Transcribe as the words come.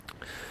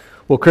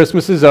Well,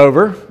 Christmas is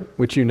over,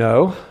 which you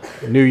know.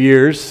 New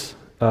Year's,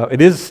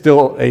 it is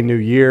still a new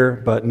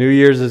year, but New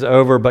Year's is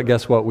over, but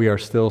guess what? We are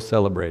still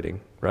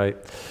celebrating, right?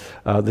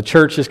 The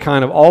church is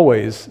kind of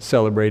always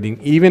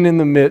celebrating, even in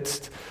the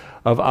midst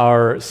of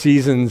our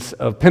seasons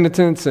of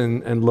penitence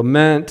and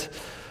lament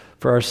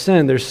for our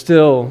sin. There's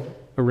still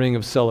a ring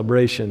of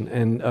celebration.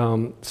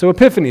 And so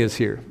Epiphany is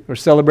here. We're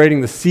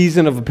celebrating the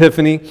season of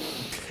Epiphany.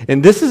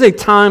 And this is a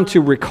time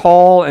to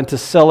recall and to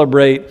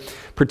celebrate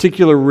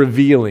particular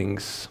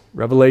revealings,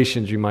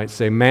 revelations, you might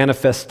say,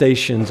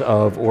 manifestations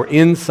of or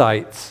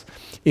insights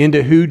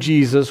into who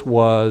Jesus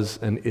was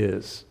and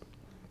is.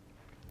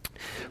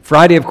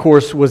 Friday, of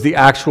course, was the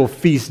actual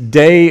feast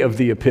day of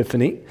the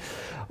Epiphany,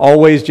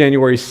 always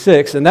January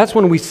 6th, and that's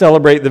when we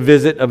celebrate the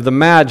visit of the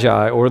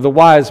Magi, or the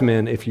wise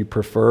men, if you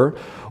prefer,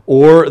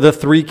 or the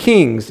three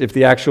kings, if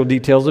the actual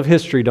details of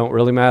history don't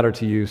really matter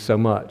to you so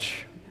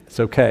much. It's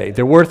okay.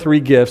 There were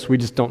three gifts, we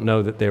just don't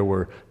know that there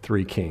were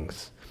three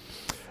kings.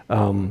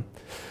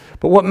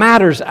 But what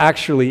matters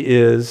actually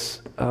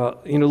is,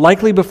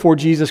 likely before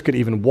Jesus could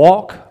even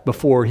walk,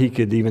 before he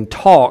could even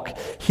talk,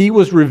 he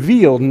was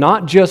revealed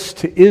not just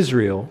to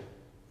Israel,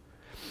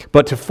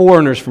 but to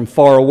foreigners from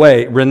far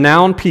away,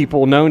 renowned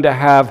people known to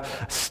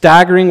have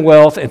staggering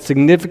wealth and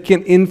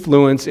significant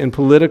influence in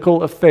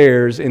political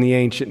affairs in the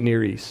ancient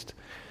Near East.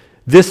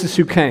 This is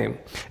who came.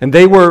 And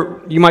they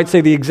were, you might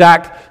say, the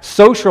exact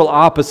social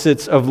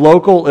opposites of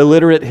local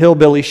illiterate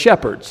hillbilly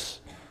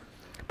shepherds,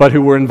 but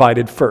who were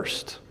invited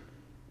first.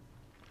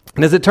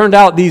 And as it turned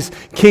out, these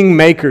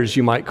kingmakers,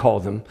 you might call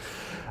them,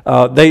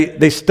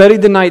 they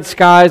studied the night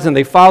skies and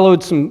they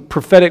followed some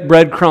prophetic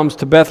breadcrumbs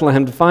to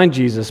Bethlehem to find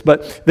Jesus,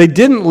 but they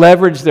didn't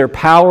leverage their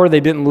power, they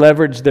didn't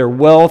leverage their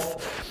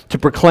wealth to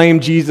proclaim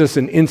Jesus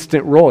an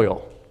instant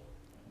royal.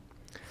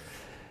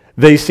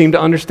 They seemed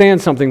to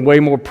understand something way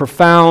more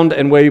profound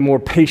and way more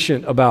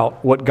patient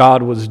about what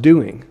God was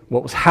doing,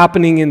 what was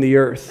happening in the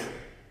earth.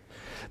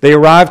 They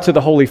arrived to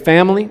the Holy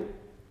Family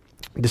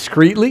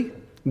discreetly.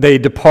 They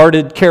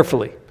departed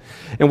carefully.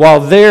 And while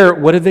there,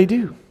 what did they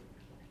do?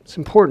 It's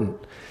important.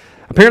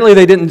 Apparently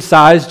they didn't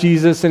size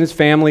Jesus and his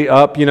family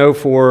up,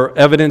 for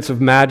evidence of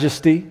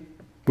majesty,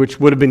 which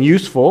would have been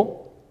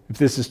useful if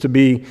this is to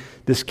be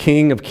this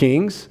King of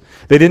Kings.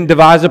 They didn't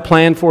devise a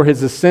plan for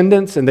his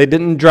ascendance, and they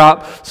didn't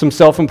drop some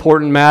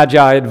self-important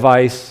magi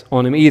advice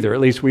on him either. At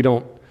least we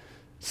don't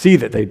see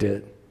that they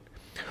did.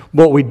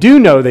 What we do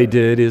know they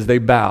did is they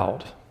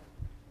bowed.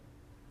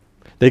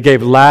 They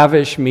gave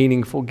lavish,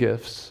 meaningful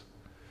gifts.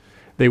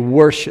 They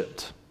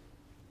worshiped.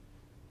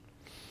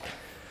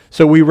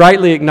 So we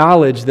rightly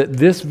acknowledge that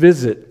this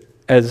visit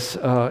is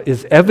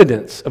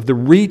evidence of the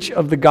reach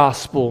of the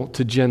gospel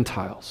to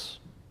Gentiles.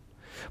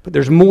 But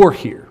there's more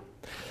here.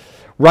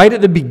 Right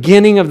at the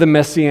beginning of the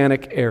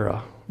Messianic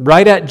era,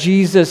 right at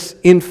Jesus'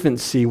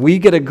 infancy, we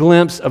get a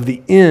glimpse of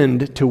the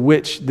end to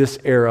which this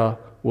era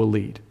will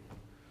lead.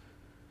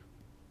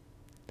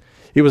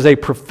 It was a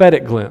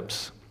prophetic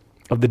glimpse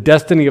of the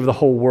destiny of the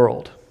whole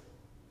world.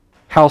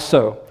 How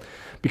so?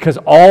 Because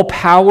all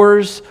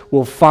powers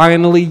will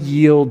finally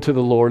yield to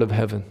the Lord of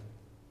heaven,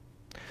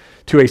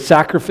 to a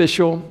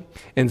sacrificial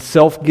and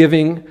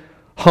self-giving,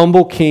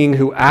 humble king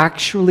who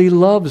actually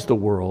loves the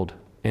world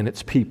and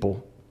its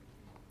people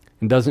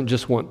and doesn't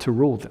just want to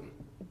rule them.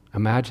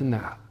 Imagine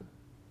that.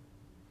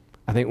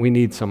 I think we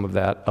need some of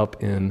that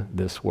up in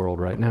this world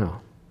right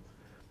now.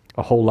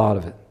 A whole lot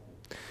of it.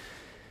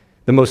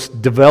 The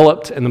most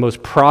developed and the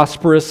most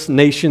prosperous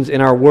nations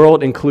in our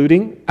world,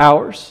 including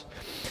ours,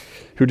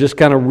 who are just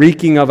kind of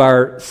reeking of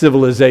our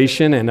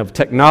civilization and of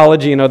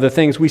technology and other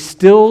things, we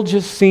still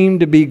just seem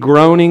to be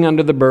groaning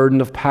under the burden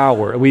of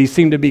power. We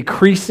seem to be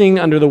creasing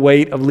under the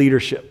weight of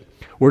leadership.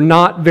 We're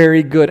not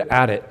very good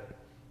at it.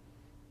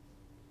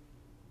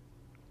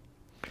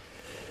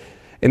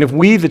 And if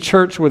we, the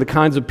church, were the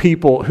kinds of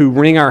people who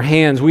wring our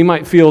hands, we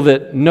might feel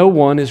that no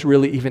one is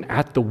really even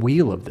at the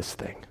wheel of this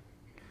thing.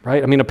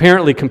 Right? I mean,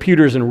 apparently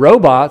computers and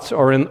robots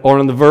are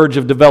on the verge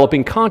of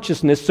developing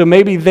consciousness, so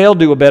maybe they'll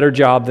do a better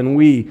job than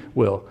we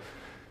will.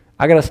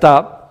 I got to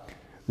stop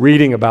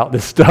reading about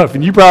this stuff,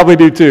 and you probably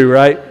do too,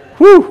 right?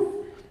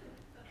 Whew!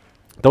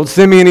 Don't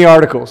send me any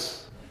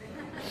articles.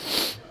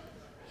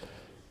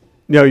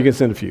 No, you can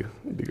send a few.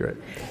 It'd be great.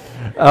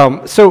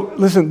 So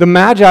listen, the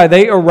Magi,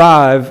 they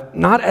arrive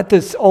not at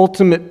this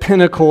ultimate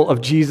pinnacle of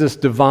Jesus'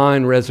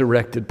 divine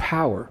resurrected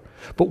power.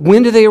 But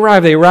when do they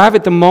arrive? They arrive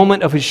at the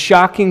moment of his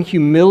shocking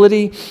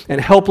humility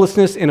and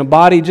helplessness in a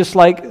body, just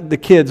like the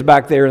kids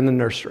back there in the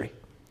nursery.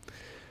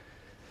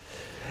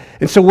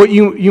 And so what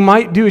you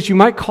might do is you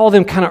might call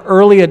them kind of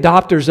early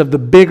adopters of the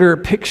bigger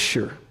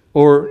picture.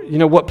 Or,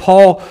 what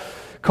Paul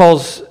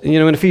calls,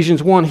 in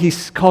Ephesians 1, he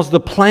calls the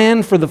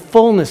plan for the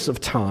fullness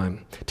of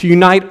time, to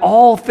unite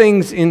all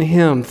things in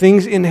him,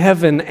 things in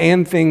heaven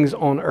and things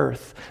on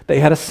earth.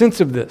 They had a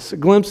sense of this, a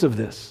glimpse of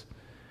this.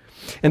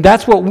 And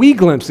that's what we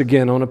glimpse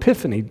again on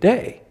Epiphany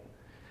Day.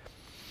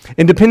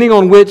 And depending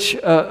on which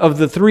of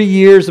the 3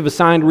 years of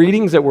assigned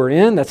readings that we're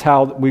in, that's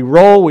how we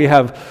roll. We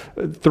have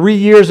 3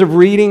 years of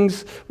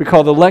readings. We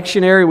call the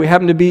lectionary. We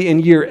happen to be in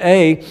year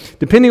A.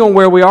 Depending on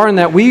where we are in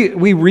that,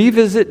 we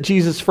revisit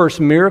Jesus' first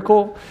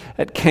miracle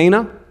at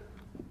Cana.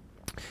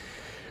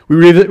 We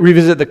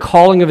revisit the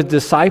calling of his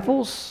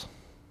disciples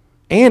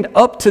and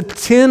up to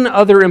 10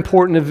 other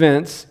important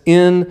events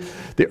in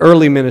the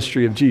early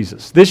ministry of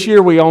Jesus. This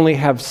year we only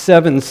have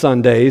 7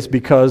 Sundays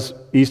because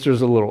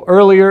Easter's a little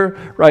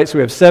earlier, right? So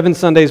we have 7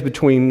 Sundays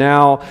between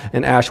now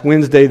and Ash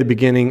Wednesday, the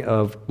beginning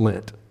of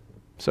Lent.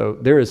 So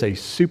there is a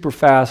super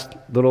fast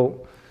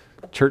little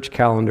church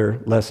calendar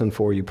lesson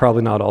for you.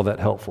 Probably not all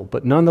that helpful,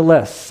 but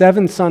nonetheless,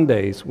 7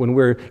 Sundays when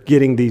we're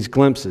getting these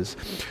glimpses.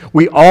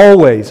 We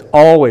always,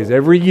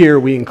 every year,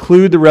 we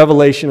include the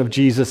revelation of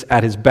Jesus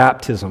at his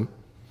baptism.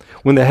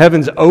 When the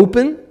heavens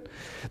open,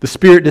 the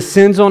Spirit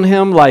descends on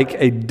him like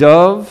a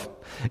dove,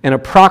 and a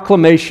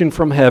proclamation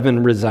from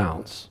heaven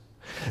resounds.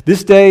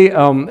 This day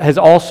has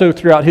also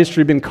throughout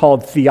history been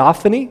called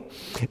Theophany,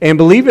 and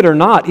believe it or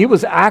not, it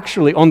was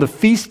actually on the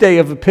feast day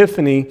of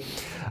Epiphany.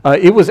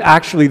 It was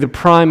actually the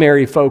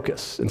primary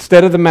focus.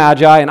 Instead of the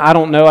Magi, and I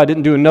don't know, I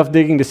didn't do enough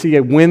digging to see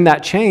when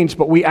that changed,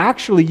 but we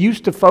actually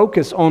used to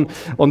focus on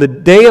the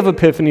day of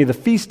Epiphany, the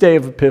feast day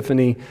of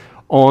Epiphany,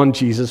 on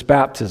Jesus'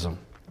 baptism.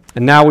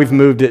 And now we've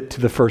moved it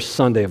to the first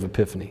Sunday of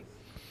Epiphany.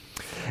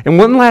 And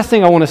one last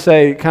thing I want to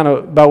say, kind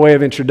of by way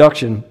of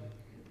introduction,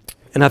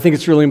 and I think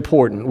it's really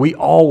important. We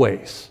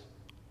always,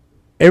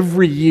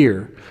 every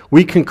year,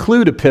 we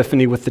conclude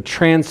Epiphany with the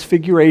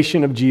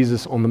transfiguration of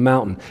Jesus on the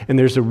mountain. And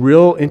there's a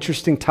real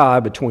interesting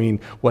tie between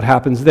what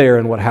happens there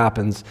and what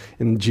happens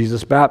in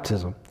Jesus'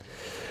 baptism.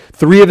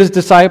 3 of his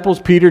disciples,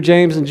 Peter,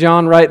 James, and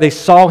John, right, they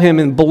saw him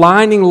in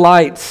blinding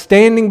light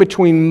standing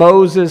between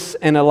Moses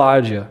and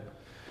Elijah,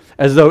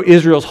 as though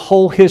Israel's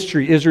whole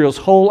history, Israel's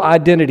whole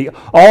identity,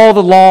 all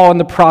the law and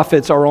the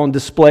prophets are on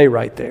display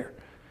right there.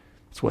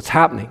 That's what's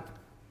happening.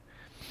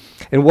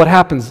 And what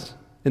happens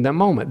in that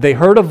moment? They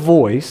heard a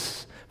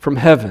voice from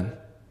heaven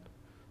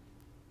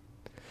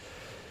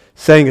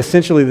saying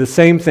essentially the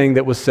same thing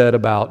that was said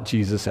about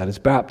Jesus at his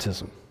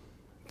baptism.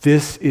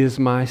 This is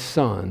my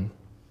Son,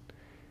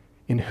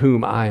 in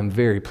whom I am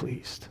very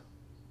pleased.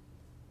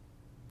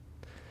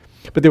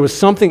 But there was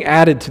something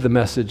added to the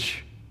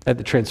message at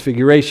the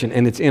Transfiguration,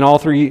 and it's in all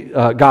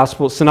 3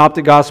 Gospels,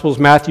 Synoptic Gospels,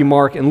 Matthew,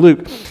 Mark, and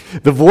Luke.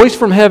 The voice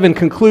from heaven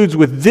concludes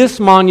with this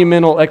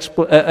monumental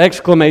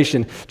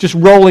exclamation, just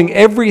rolling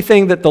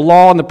everything that the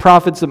law and the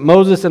prophets that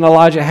Moses and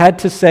Elijah had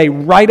to say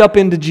right up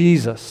into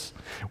Jesus.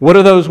 What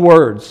are those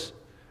words?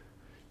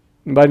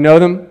 Anybody know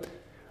them?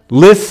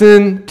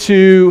 Listen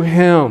to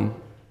him.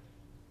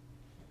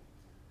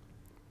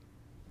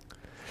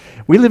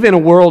 We live in a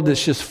world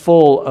that's just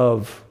full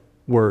of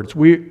words.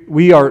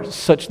 We are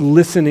such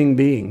listening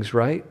beings,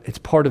 right? It's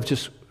part of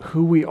just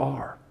who we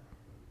are.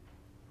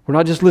 We're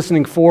not just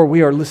listening for,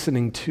 we are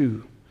listening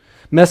to.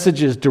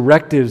 Messages,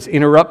 directives,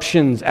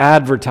 interruptions,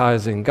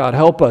 advertising, God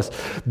help us.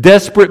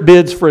 Desperate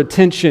bids for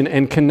attention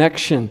and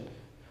connection.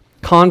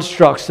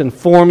 Constructs and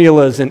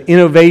formulas and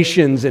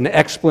innovations and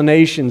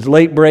explanations,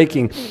 late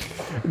breaking.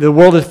 The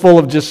world is full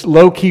of just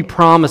low-key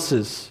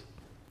promises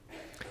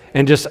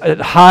and just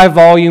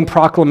high-volume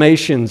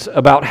proclamations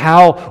about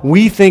how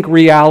we think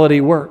reality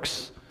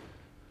works.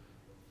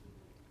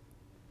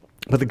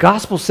 But the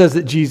gospel says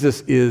that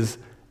Jesus is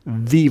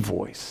the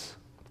voice,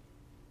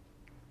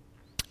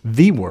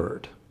 the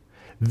word,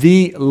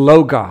 the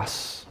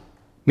logos,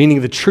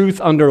 meaning the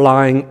truth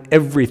underlying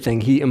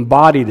everything. He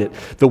embodied it,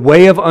 the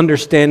way of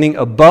understanding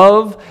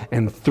above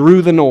and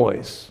through the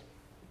noise.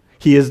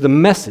 He is the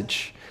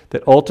message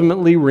that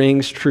ultimately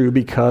rings true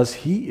because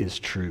he is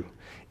true,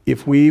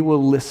 if we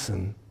will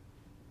listen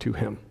to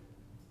him.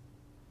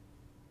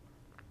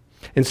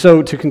 And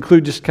so to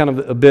conclude just kind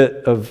of a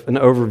bit of an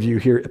overview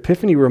here,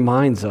 Epiphany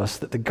reminds us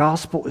that the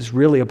gospel is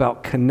really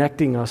about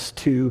connecting us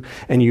to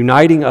and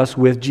uniting us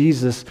with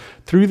Jesus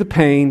through the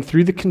pain,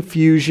 through the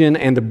confusion,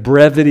 and the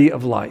brevity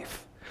of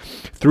life.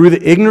 Through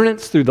the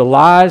ignorance, through the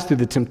lies, through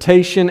the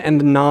temptation and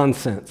the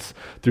nonsense,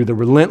 through the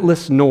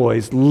relentless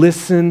noise,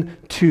 listen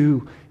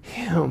to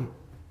him.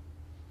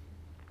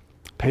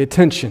 Pay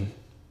attention.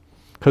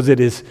 Because it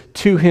is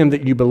to him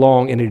that you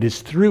belong, and it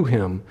is through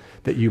him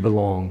that you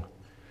belong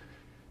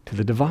to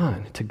the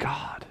divine, to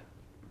God.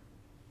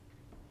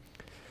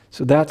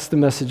 So that's the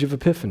message of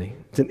Epiphany.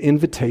 It's an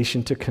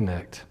invitation to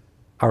connect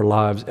our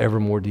lives ever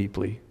more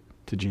deeply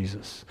to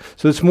Jesus.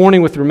 So this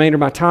morning, with the remainder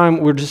of my time,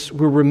 we're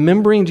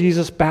remembering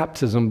Jesus'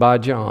 baptism by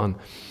John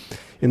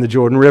in the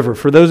Jordan River.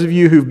 For those of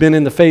you who've been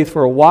in the faith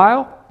for a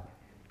while,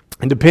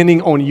 and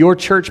depending on your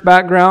church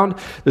background,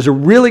 there's a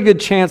really good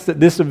chance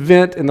that this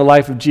event in the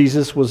life of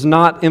Jesus was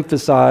not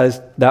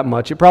emphasized that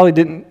much. It probably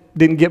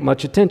didn't get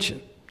much attention.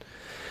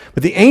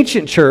 But the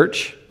ancient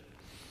church,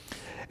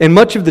 and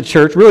much of the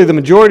church, really the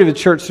majority of the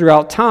church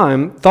throughout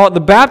time, thought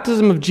the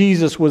baptism of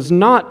Jesus was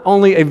not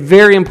only a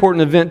very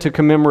important event to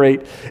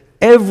commemorate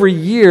every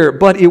year,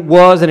 but it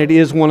was and it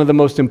is one of the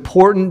most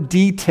important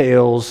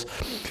details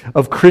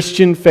of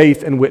Christian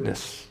faith and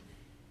witness.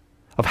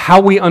 of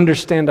how we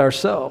understand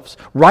ourselves.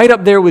 Right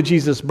up there with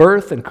Jesus'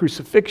 birth and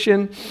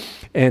crucifixion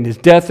and his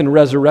death and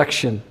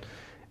resurrection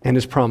and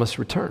his promised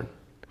return.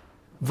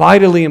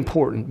 Vitally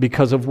important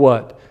because of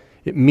what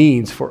it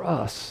means for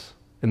us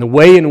and the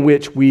way in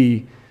which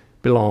we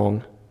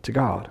belong to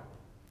God.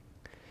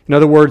 In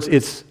other words,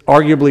 it's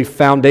arguably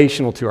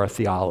foundational to our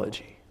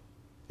theology.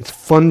 It's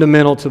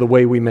fundamental to the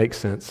way we make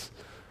sense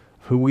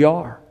of who we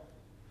are.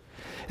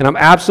 And I'm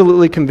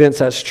absolutely convinced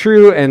that's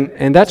true,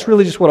 and that's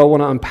really just what I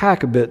want to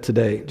unpack a bit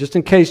today, just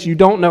in case you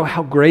don't know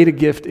how great a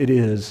gift it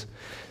is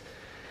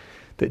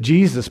that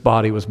Jesus'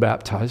 body was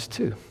baptized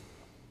too.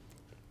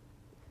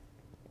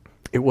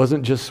 It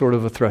wasn't just sort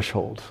of a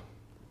threshold,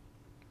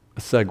 a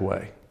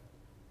segue,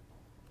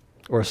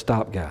 or a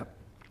stopgap.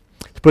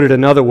 To put it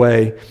another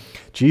way,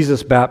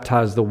 Jesus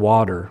baptized the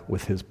water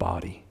with his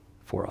body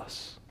for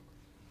us.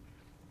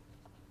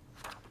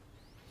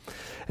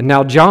 And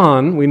now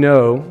John, we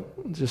know,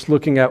 just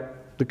looking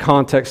at the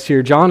context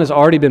here, John has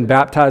already been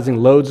baptizing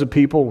loads of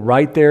people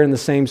right there in the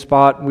same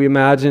spot, we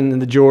imagine, in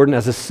the Jordan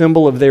as a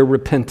symbol of their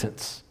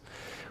repentance,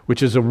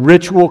 which is a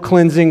ritual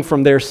cleansing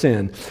from their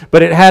sin.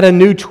 But it had a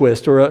new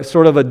twist, or a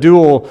sort of a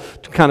dual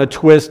kind of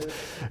twist.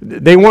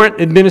 They weren't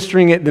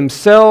administering it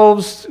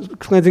themselves,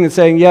 cleansing and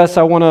saying, yes,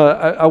 I want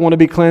to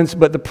be cleansed.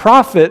 But the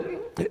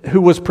prophet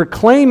who was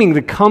proclaiming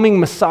the coming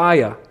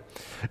Messiah,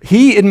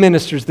 he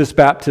administers this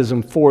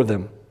baptism for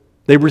them.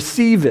 They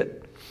receive it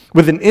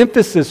with an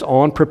emphasis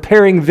on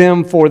preparing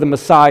them for the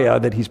Messiah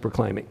that he's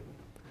proclaiming.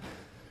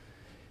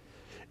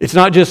 It's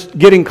not just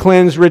getting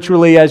cleansed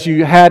ritually as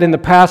you had in the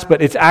past,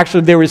 but it's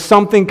actually there is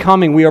something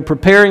coming. We are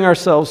preparing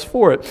ourselves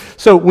for it.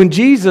 So when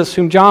Jesus,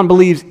 whom John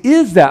believes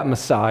is that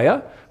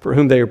Messiah for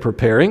whom they are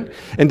preparing,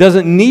 and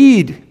doesn't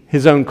need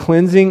his own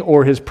cleansing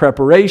or his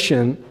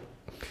preparation,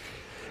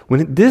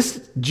 when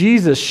this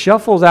Jesus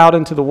shuffles out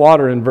into the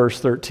water in verse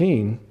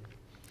 13,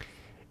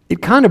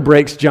 it kind of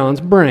breaks John's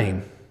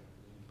brain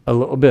a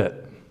little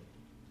bit.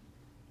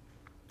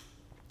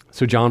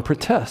 So John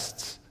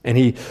protests, and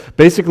he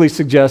basically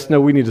suggests, no,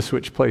 we need to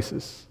switch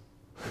places.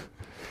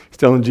 He's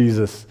telling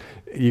Jesus,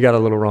 you got a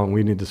little wrong,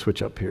 we need to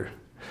switch up here.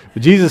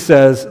 But Jesus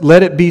says,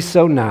 let it be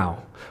so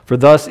now, for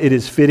thus it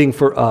is fitting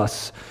for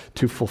us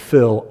to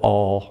fulfill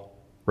all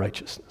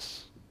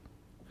righteousness.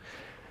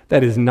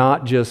 That is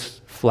not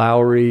just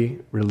flowery,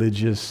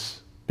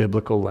 religious,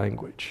 biblical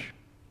language.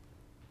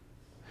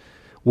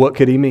 What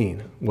could he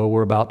mean? Well,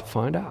 we're about to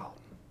find out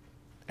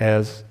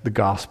as the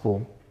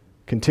gospel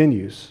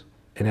continues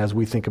and as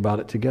we think about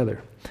it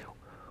together.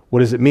 What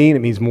does it mean? It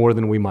means more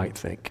than we might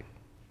think.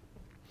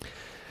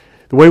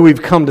 The way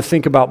we've come to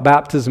think about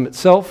baptism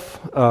itself,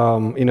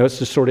 it's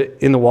just sort of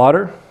in the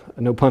water,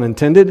 no pun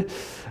intended.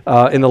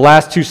 In the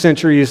last 2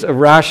 centuries of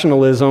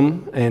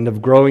rationalism and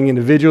of growing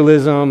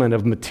individualism and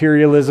of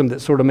materialism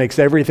that sort of makes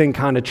everything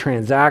kind of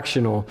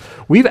transactional,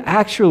 we've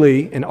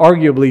actually and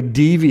arguably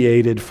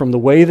deviated from the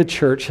way the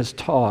church has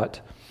taught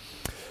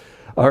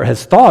or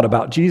has thought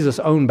about Jesus'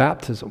 own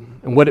baptism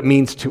and what it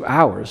means to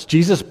ours.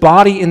 Jesus'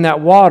 body in that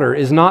water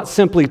is not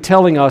simply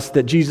telling us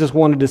that Jesus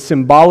wanted to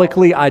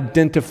symbolically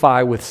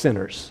identify with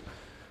sinners.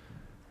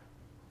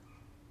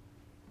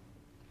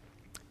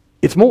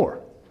 It's more.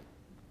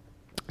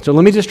 So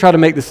let me just try to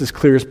make this as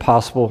clear as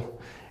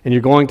possible. And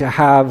you're going to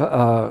have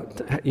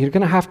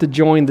to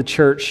join the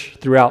church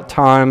throughout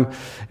time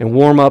and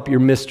warm up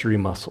your mystery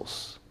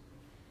muscles.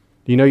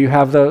 Do you know you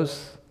have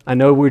those? I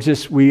know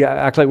we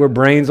act like we're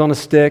brains on a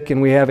stick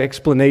and we have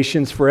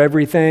explanations for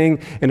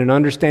everything and an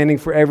understanding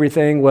for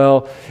everything.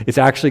 Well, it's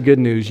actually good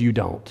news. You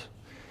don't.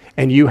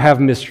 And you have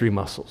mystery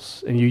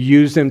muscles, and you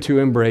use them to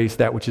embrace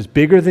that which is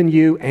bigger than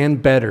you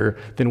and better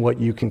than what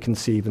you can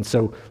conceive. And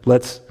so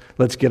let's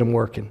get them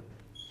working.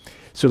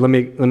 So let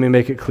me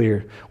make it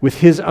clear. With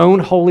his own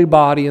holy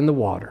body in the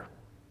water,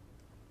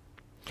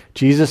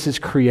 Jesus is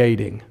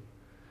creating.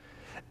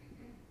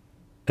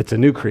 It's a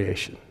new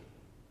creation.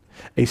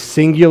 A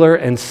singular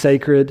and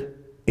sacred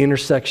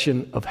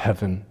intersection of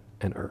heaven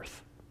and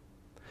earth.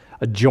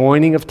 A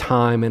joining of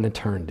time and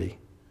eternity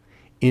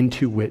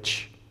into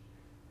which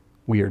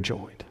we are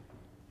joined.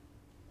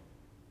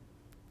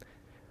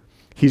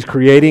 He's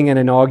creating and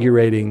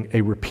inaugurating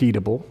a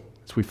repeatable,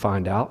 as we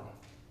find out,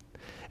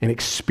 an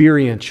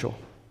experiential,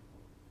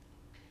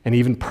 and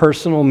even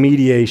personal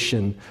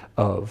mediation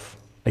of,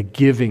 a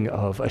giving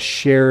of, a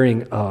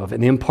sharing of,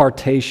 an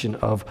impartation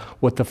of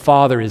what the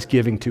Father is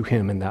giving to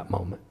him in that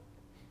moment.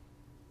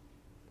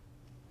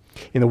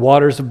 In the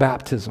waters of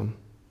baptism,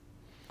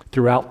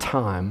 throughout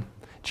time,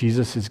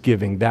 Jesus is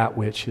giving that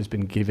which has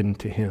been given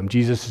to him.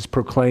 Jesus is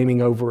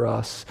proclaiming over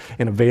us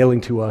and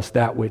availing to us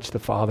that which the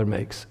Father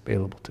makes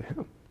available to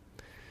him.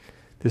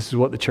 This is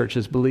what the church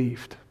has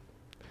believed.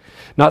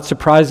 Not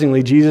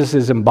surprisingly, Jesus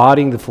is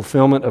embodying the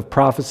fulfillment of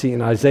prophecy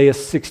in Isaiah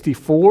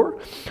 64.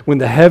 When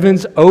the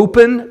heavens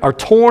are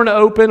torn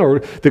open, or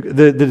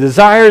the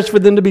desires for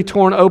them to be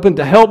torn open,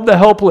 to help the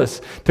helpless,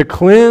 to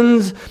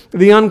cleanse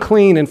the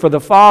unclean, and for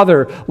the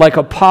Father, like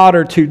a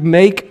potter, to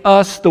make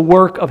us the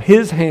work of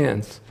his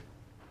hands.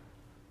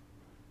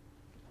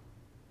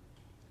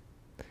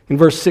 In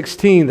verse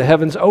 16, the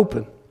heavens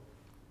open.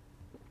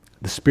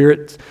 The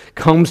Spirit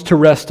comes to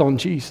rest on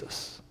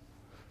Jesus,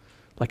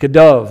 like a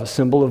dove, a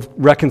symbol of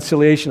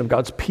reconciliation, of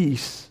God's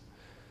peace.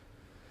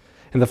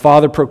 And the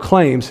Father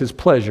proclaims his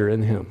pleasure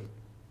in him.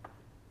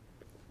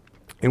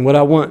 And what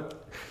I want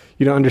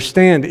you to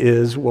understand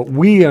is what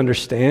we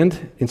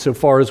understand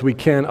insofar as we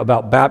can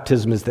about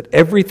baptism is that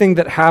everything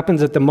that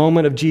happens at the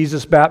moment of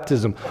Jesus'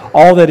 baptism,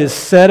 all that is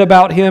said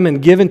about him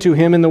and given to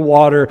him in the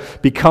water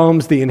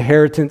becomes the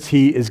inheritance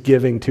he is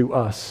giving to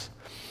us.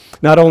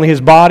 Not only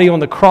his body on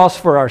the cross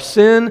for our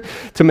sin,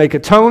 to make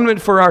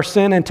atonement for our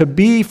sin, and to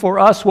be for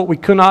us what we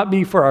could not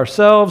be for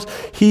ourselves,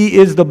 he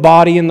is the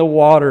body in the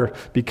water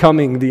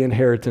becoming the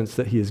inheritance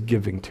that he is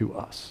giving to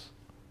us.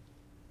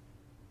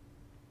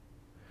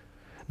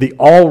 The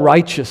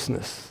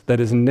all-righteousness that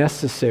is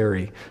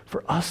necessary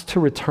for us to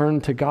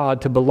return to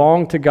God, to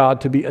belong to God,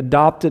 to be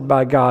adopted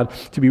by God,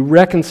 to be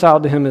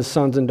reconciled to him as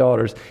sons and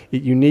daughters,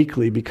 it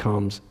uniquely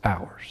becomes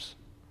ours.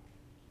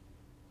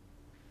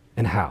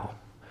 And how?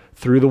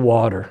 Through the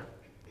water,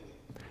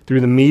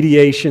 through the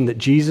mediation that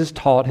Jesus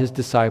taught his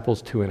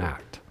disciples to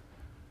enact.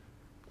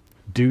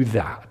 Do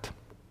that.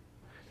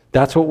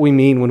 That's what we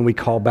mean when we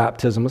call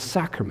baptism a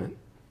sacrament.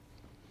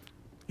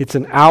 It's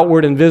an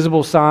outward and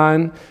visible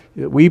sign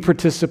that we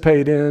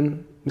participate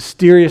in,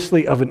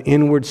 mysteriously, of an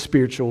inward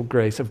spiritual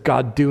grace, of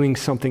God doing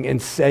something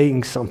and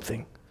saying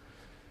something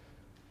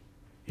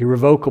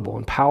irrevocable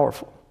and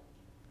powerful.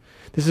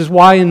 This is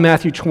why in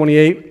Matthew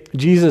 28,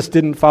 Jesus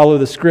didn't follow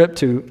the script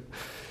to,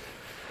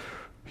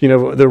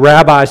 the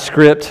rabbi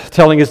script,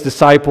 telling his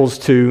disciples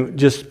to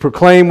just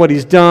proclaim what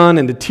he's done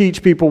and to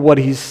teach people what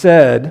he's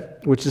said,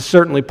 which is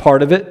certainly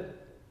part of it.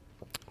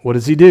 What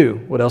does he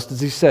do? What else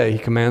does he say? He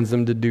commands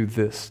them to do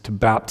this, to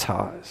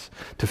baptize,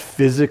 to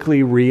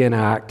physically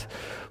reenact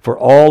for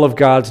all of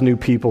God's new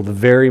people the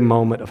very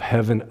moment of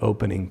heaven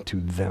opening to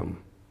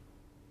them.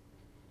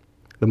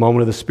 The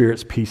moment of the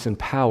Spirit's peace and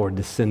power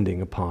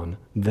descending upon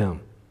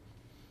them.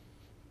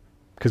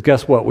 Because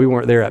guess what? We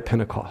weren't there at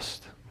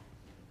Pentecost.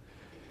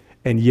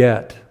 And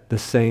yet, the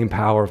same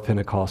power of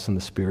Pentecost and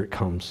the Spirit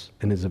comes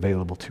and is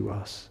available to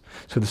us.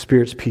 So the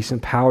Spirit's peace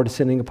and power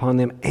descending upon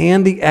them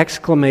and the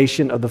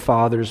exclamation of the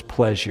Father's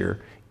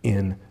pleasure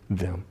in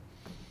them.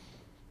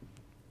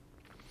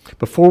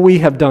 Before we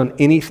have done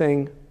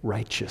anything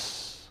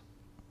righteous,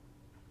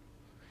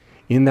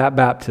 in that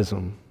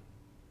baptism,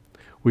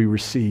 we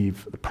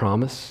receive the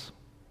promise.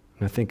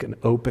 And I think an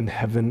open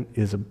heaven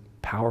is a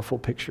powerful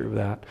picture of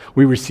that.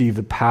 We receive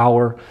the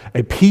power,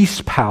 a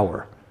peace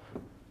power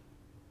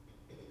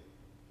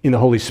in the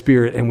Holy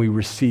Spirit, and we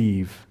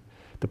receive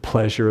the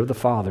pleasure of the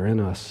Father in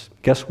us.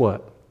 Guess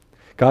what?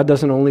 God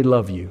doesn't only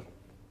love you,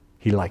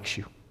 he likes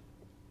you.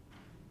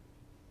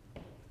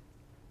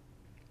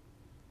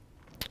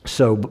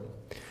 So,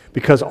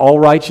 because all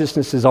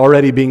righteousness is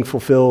already being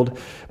fulfilled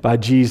by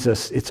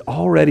Jesus, it's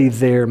already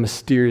there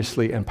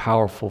mysteriously and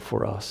powerful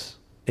for us.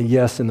 And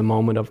yes, in the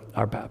moment of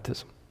our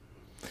baptism.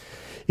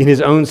 In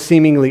his own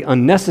seemingly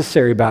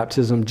unnecessary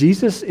baptism,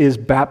 Jesus is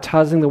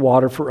baptizing the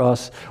water for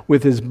us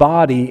with his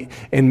body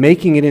and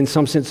making it in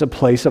some sense a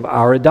place of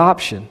our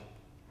adoption.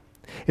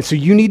 And so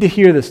you need to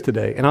hear this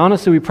today. And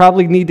honestly, we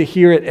probably need to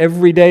hear it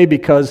every day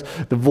because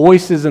the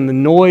voices and the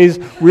noise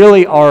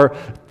really are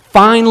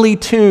finely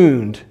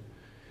tuned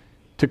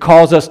to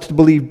cause us to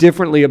believe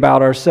differently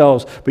about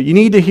ourselves. But you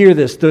need to hear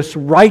this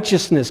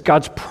righteousness,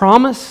 God's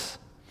promise,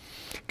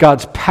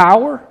 God's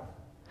power,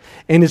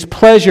 and his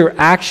pleasure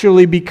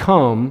actually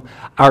become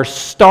our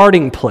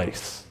starting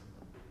place,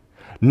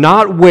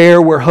 not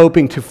where we're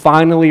hoping to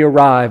finally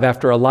arrive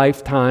after a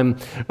lifetime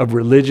of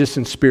religious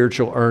and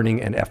spiritual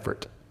earning and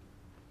effort.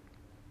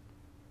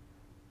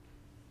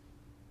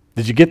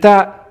 Did you get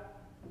that?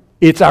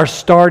 It's our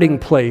starting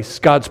place,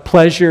 God's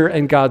pleasure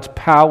and God's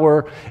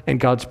power and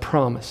God's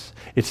promise.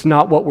 It's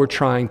not what we're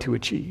trying to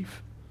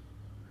achieve.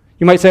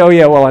 You might say, oh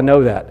yeah, well, I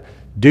know that.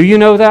 Do you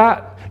know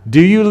that?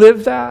 Do you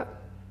live that?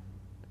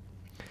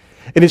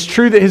 And it's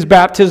true that his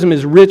baptism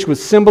is rich with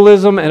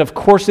symbolism, and of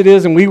course it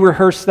is, and we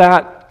rehearse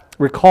that,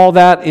 recall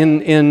that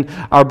in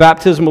our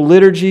baptismal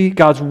liturgy,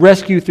 God's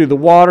rescue through the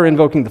water,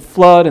 invoking the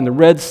flood and the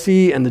Red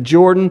Sea and the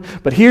Jordan.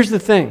 But here's the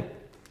thing.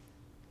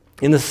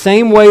 In the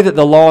same way that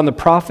the law and the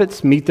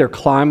prophets meet their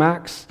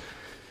climax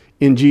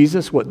in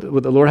Jesus, what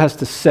the Lord has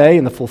to say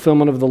in the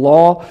fulfillment of the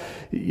law,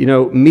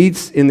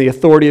 meets in the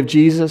authority of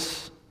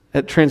Jesus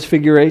at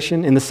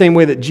Transfiguration, in the same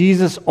way that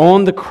Jesus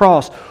on the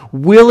cross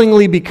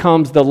willingly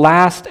becomes the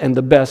last and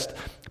the best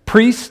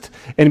priest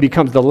and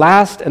becomes the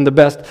last and the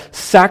best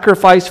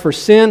sacrifice for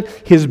sin,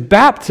 his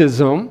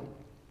baptism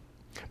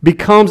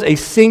becomes a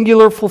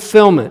singular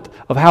fulfillment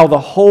of how the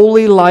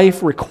holy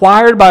life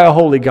required by a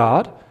holy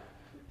God,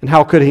 and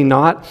how could he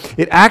not?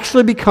 It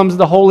actually becomes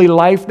the holy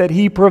life that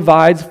he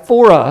provides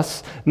for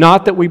us,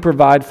 not that we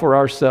provide for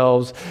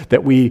ourselves,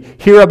 that we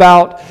hear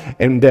about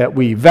and that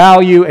we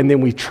value and then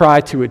we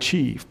try to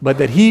achieve, but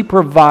that he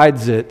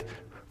provides it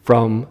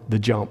from the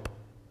jump.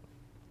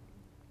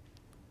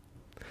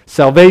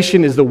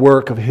 Salvation is the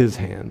work of his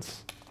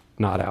hands,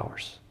 not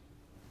ours.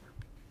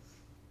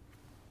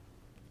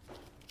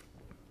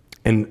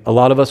 And a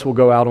lot of us will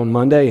go out on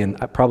Monday, and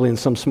probably in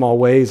some small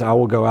ways, I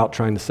will go out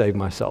trying to save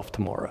myself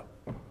tomorrow.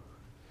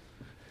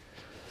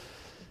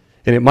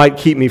 And it might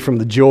keep me from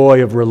the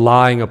joy of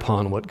relying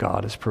upon what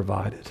God has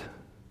provided.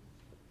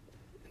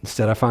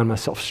 Instead, I find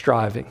myself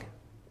striving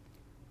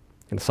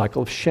in a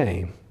cycle of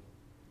shame,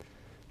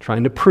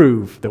 trying to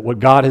prove that what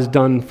God has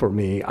done for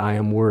me, I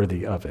am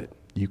worthy of it.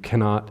 You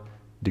cannot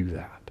do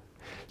that.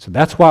 So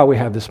that's why we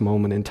have this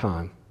moment in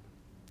time.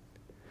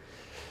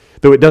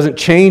 Though it doesn't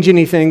change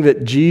anything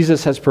that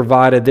Jesus has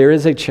provided, there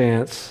is a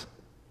chance,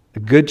 a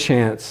good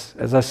chance,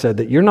 as I said,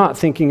 that you're not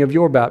thinking of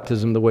your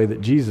baptism the way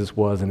that Jesus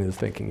was and is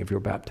thinking of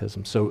your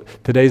baptism. So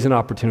today's an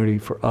opportunity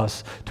for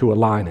us to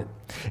align it.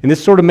 And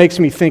this sort of makes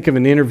me think of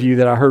an interview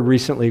that I heard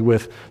recently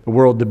with the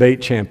world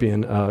debate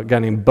champion, a guy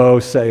named Bo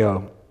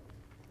Seo.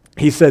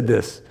 He said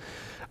this: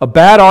 "A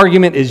bad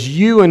argument is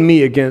you and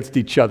me against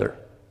each other."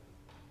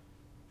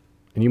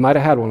 And you might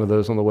have had one of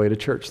those on the way to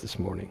church this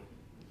morning.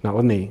 Not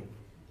with me,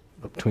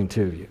 but between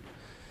two of you.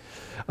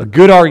 A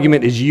good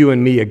argument is you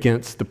and me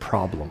against the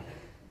problem.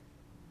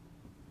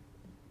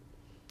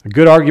 A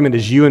good argument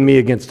is you and me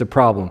against the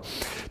problem.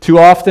 Too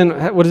often,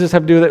 what does this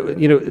have to do with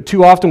it?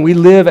 Too often we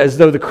live as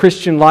though the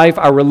Christian life,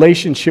 our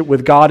relationship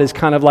with God, is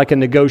kind of like a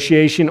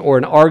negotiation or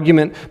an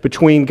argument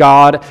between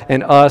God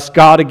and us,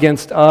 God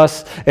against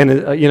us, and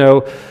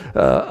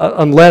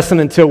unless and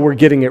until we're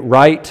getting it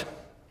right.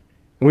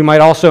 We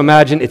might also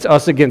imagine it's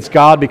us against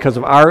God because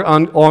of our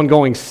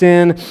ongoing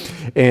sin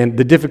and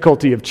the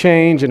difficulty of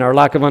change and our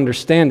lack of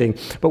understanding.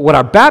 But what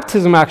our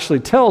baptism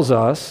actually tells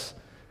us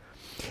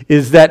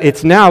is that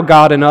it's now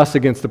God and us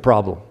against the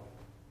problem.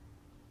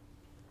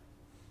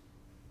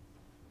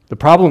 The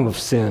problem of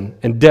sin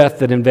and death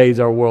that invades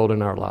our world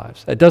and our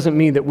lives. That doesn't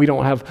mean that we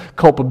don't have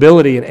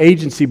culpability and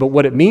agency, but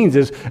what it means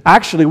is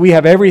actually we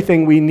have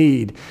everything we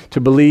need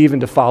to believe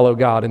and to follow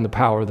God in the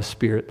power of the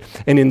Spirit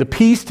and in the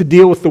peace to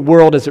deal with the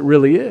world as it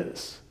really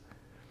is.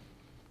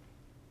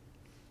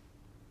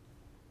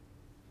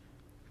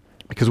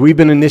 Because we've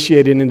been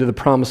initiated into the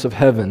promise of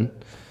heaven,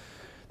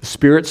 the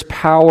Spirit's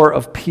power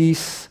of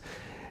peace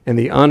and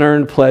the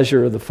unearned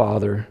pleasure of the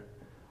Father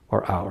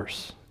are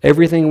ours.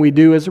 Everything we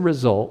do as a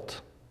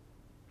result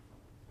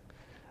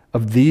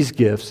of these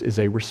gifts is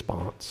a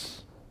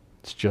response.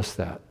 It's just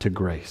that, to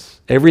grace.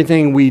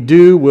 Everything we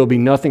do will be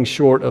nothing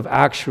short of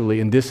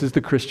actually, and this is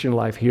the Christian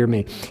life, hear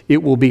me,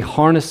 it will be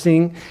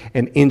harnessing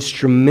and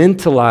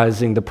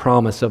instrumentalizing the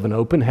promise of an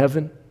open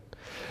heaven,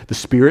 the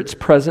Spirit's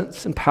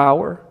presence and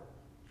power,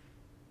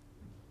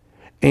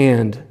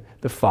 and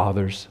the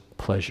Father's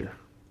pleasure.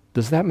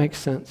 Does that make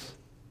sense?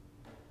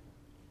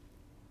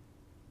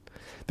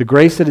 The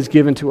grace that is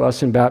given to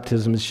us in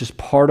baptism is just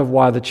part of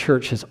why the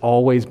church has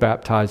always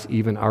baptized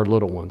even our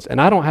little ones. And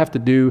I don't have to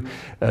do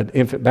an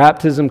infant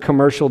baptism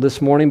commercial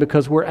this morning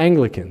because we're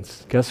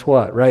Anglicans. Guess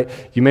what, right?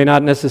 You may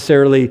not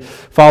necessarily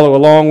follow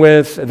along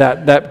with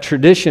that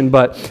tradition,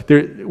 but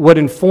what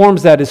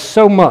informs that is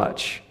so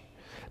much.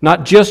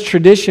 Not just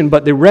tradition,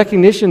 but the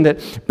recognition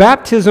that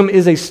baptism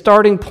is a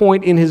starting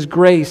point in His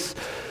grace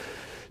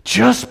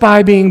just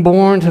by being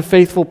born to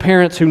faithful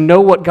parents who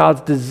know what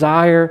God's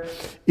desire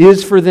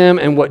is for them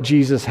and what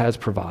Jesus has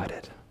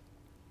provided.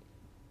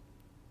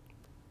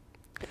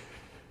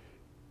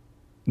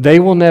 They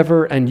will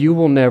never and you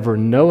will never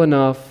know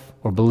enough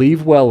or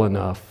believe well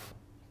enough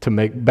to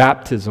make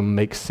baptism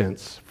make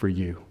sense for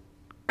you.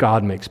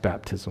 God makes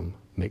baptism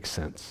make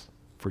sense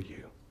for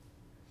you.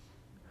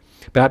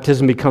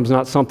 Baptism becomes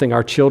not something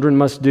our children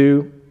must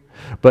do,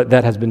 but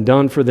that has been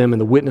done for them in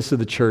the witness of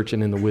the church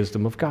and in the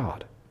wisdom of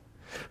God.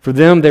 For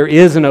them, there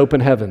is an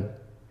open heaven.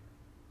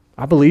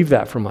 I believe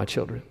that for my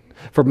children.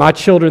 For my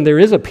children, there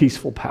is a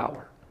peaceful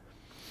power.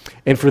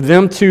 And for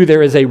them too,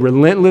 there is a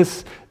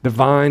relentless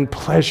divine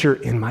pleasure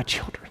in my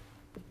children.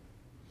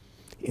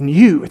 In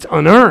you, it's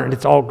unearned,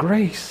 it's all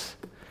grace.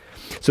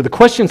 So the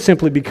question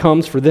simply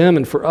becomes for them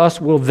and for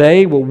us, will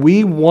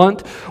we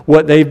want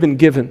what they've been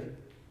given?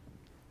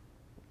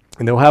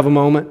 And they'll have a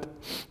moment,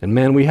 and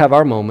man, we have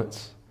our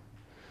moments.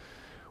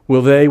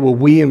 Will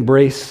we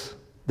embrace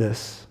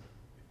this?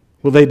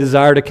 Will they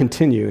desire to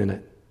continue in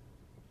it?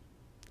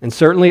 And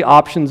certainly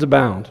options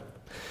abound.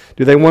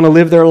 Do they want to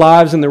live their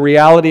lives in the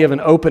reality of an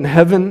open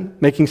heaven,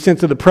 making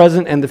sense of the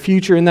present and the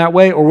future in that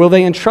way? Or will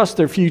they entrust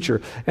their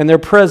future and their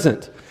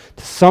present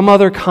to some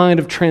other kind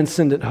of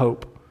transcendent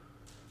hope?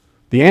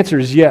 The answer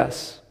is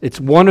yes. It's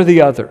one or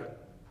the other.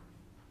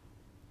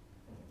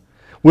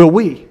 Will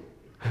we?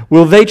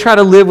 Will they try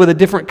to live with a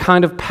different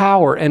kind of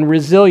power and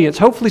resilience,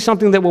 hopefully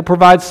something that will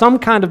provide some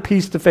kind of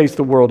peace to face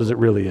the world as it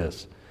really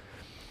is?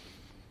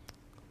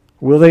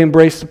 Will they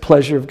embrace the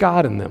pleasure of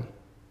God in them?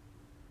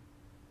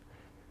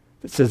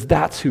 That says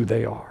that's who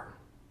they are.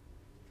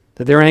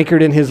 That they're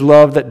anchored in His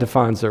love that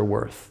defines their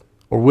worth.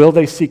 Or will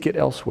they seek it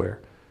elsewhere?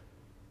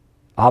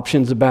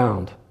 Options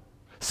abound.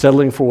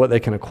 Settling for what they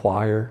can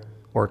acquire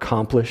or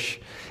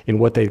accomplish in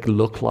what they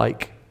look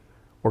like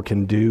or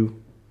can do.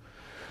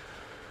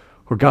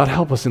 Or God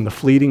help us in the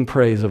fleeting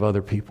praise of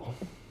other people.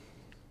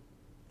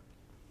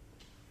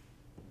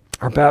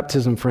 Our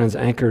baptism, friends,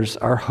 anchors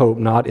our hope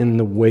not in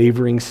the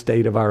wavering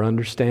state of our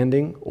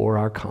understanding or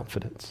our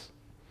confidence.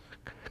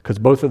 Because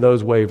both of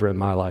those waver in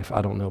my life.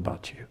 I don't know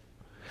about you.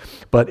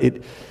 But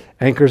it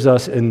anchors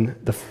us in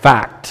the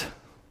fact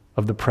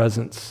of the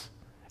presence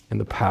and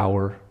the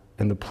power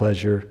and the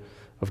pleasure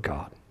of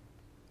God.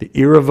 The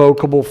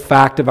irrevocable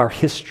fact of our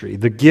history,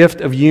 the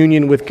gift of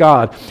union with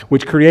God,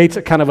 which creates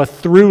a kind of a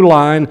through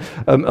line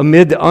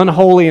amid the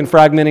unholy and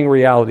fragmenting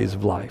realities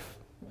of life.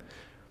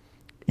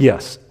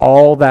 Yes,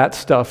 all that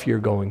stuff you're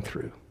going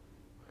through,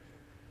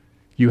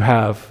 you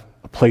have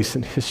a place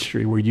in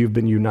history where you've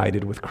been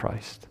united with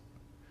Christ.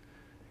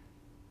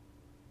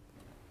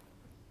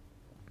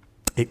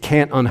 It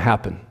can't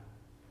unhappen,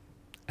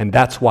 and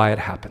that's why it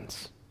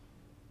happens.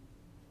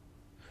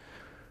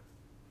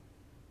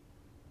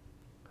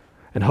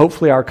 And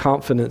hopefully our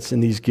confidence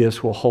in these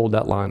gifts will hold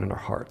that line in our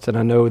hearts. And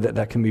I know that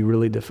that can be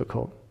really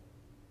difficult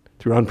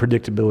through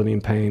unpredictability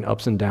and pain,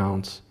 ups and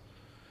downs.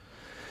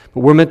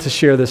 But we're meant to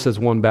share this as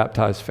one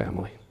baptized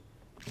family.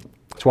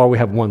 That's why we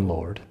have one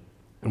Lord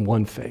and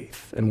one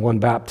faith and one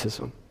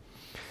baptism.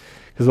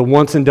 Because the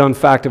once and done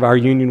fact of our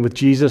union with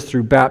Jesus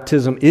through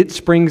baptism, it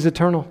springs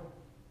eternal.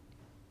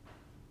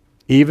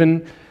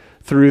 Even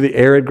through the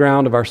arid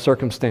ground of our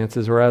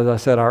circumstances, or as I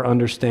said, our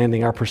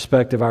understanding, our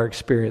perspective, our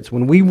experience.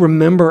 When we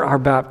remember our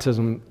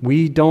baptism,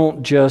 we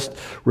don't just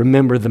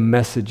remember the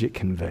message it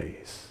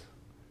conveys.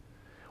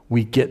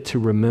 We get to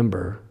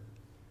remember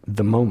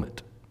the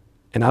moment.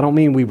 And I don't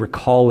mean we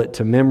recall it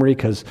to memory,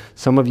 because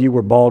some of you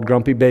were bald,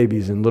 grumpy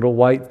babies in little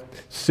white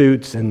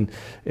suits and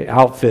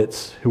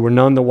outfits who were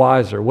none the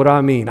wiser. What do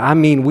I mean? I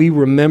mean we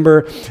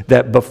remember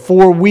that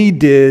before we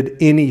did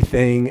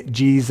anything,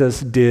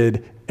 Jesus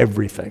did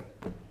everything.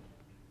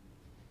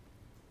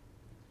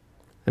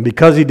 And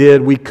because he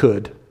did, we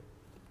could.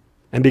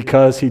 And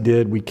because he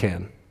did, we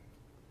can.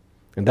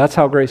 And that's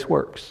how grace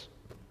works.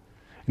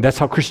 And that's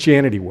how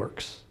Christianity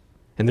works.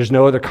 And there's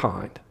no other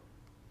kind.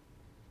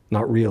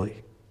 Not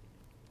really.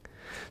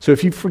 So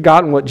if you've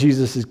forgotten what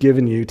Jesus has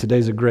given you,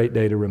 today's a great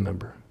day to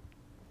remember.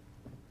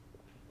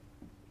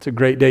 It's a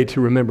great day to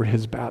remember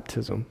his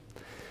baptism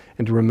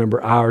and to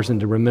remember ours and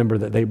to remember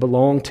that they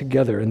belong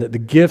together and that the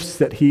gifts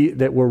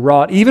that were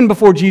wrought even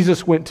before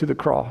Jesus went to the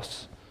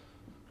cross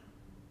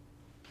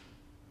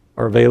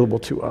are available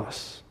to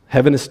us.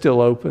 Heaven is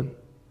still open.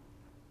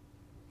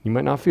 You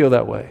might not feel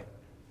that way.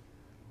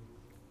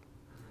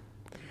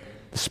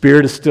 The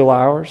Spirit is still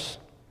ours.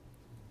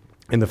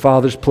 And the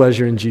Father's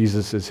pleasure in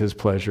Jesus is his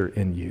pleasure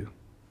in you.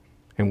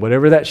 And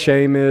whatever that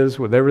shame is,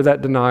 whatever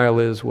that denial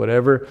is,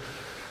 whatever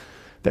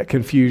that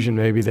confusion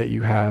maybe that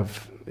you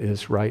have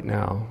is right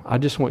now, I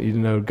just want you to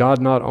know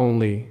God not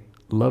only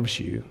loves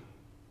you,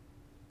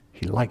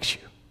 he likes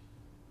you.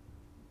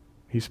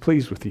 He's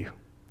pleased with you.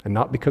 And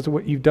not because of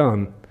what you've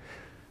done,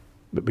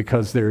 but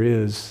because there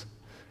is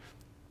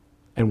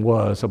and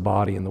was a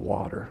body in the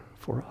water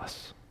for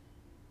us.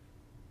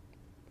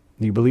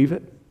 Do you believe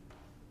it?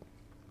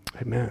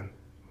 Amen.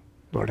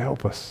 Lord,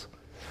 help us.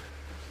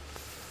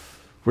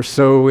 We're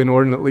so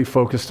inordinately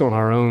focused on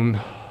our own,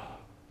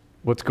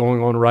 what's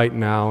going on right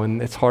now, and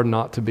it's hard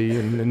not to be.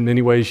 And in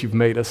many ways, you've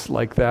made us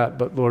like that.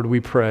 But Lord, we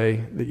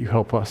pray that you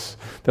help us,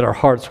 that our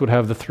hearts would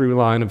have the through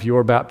line of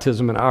your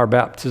baptism and our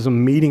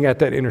baptism meeting at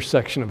that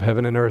intersection of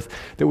heaven and earth,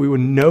 that we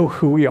would know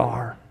who we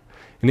are,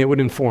 and it would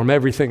inform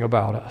everything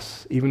about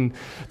us, even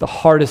the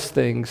hardest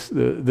things,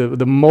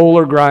 the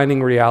molar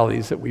grinding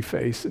realities that we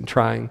face in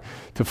trying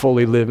to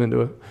fully live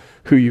into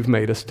who you've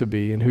made us to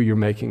be and who you're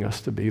making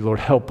us to be. Lord,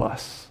 help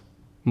us,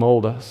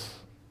 mold us,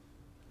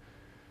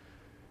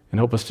 and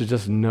help us to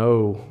just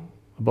know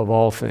above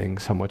all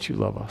things how much you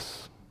love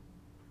us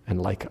and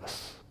like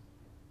us.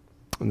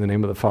 In the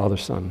name of the Father,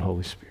 Son, and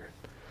Holy Spirit.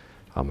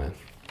 Amen.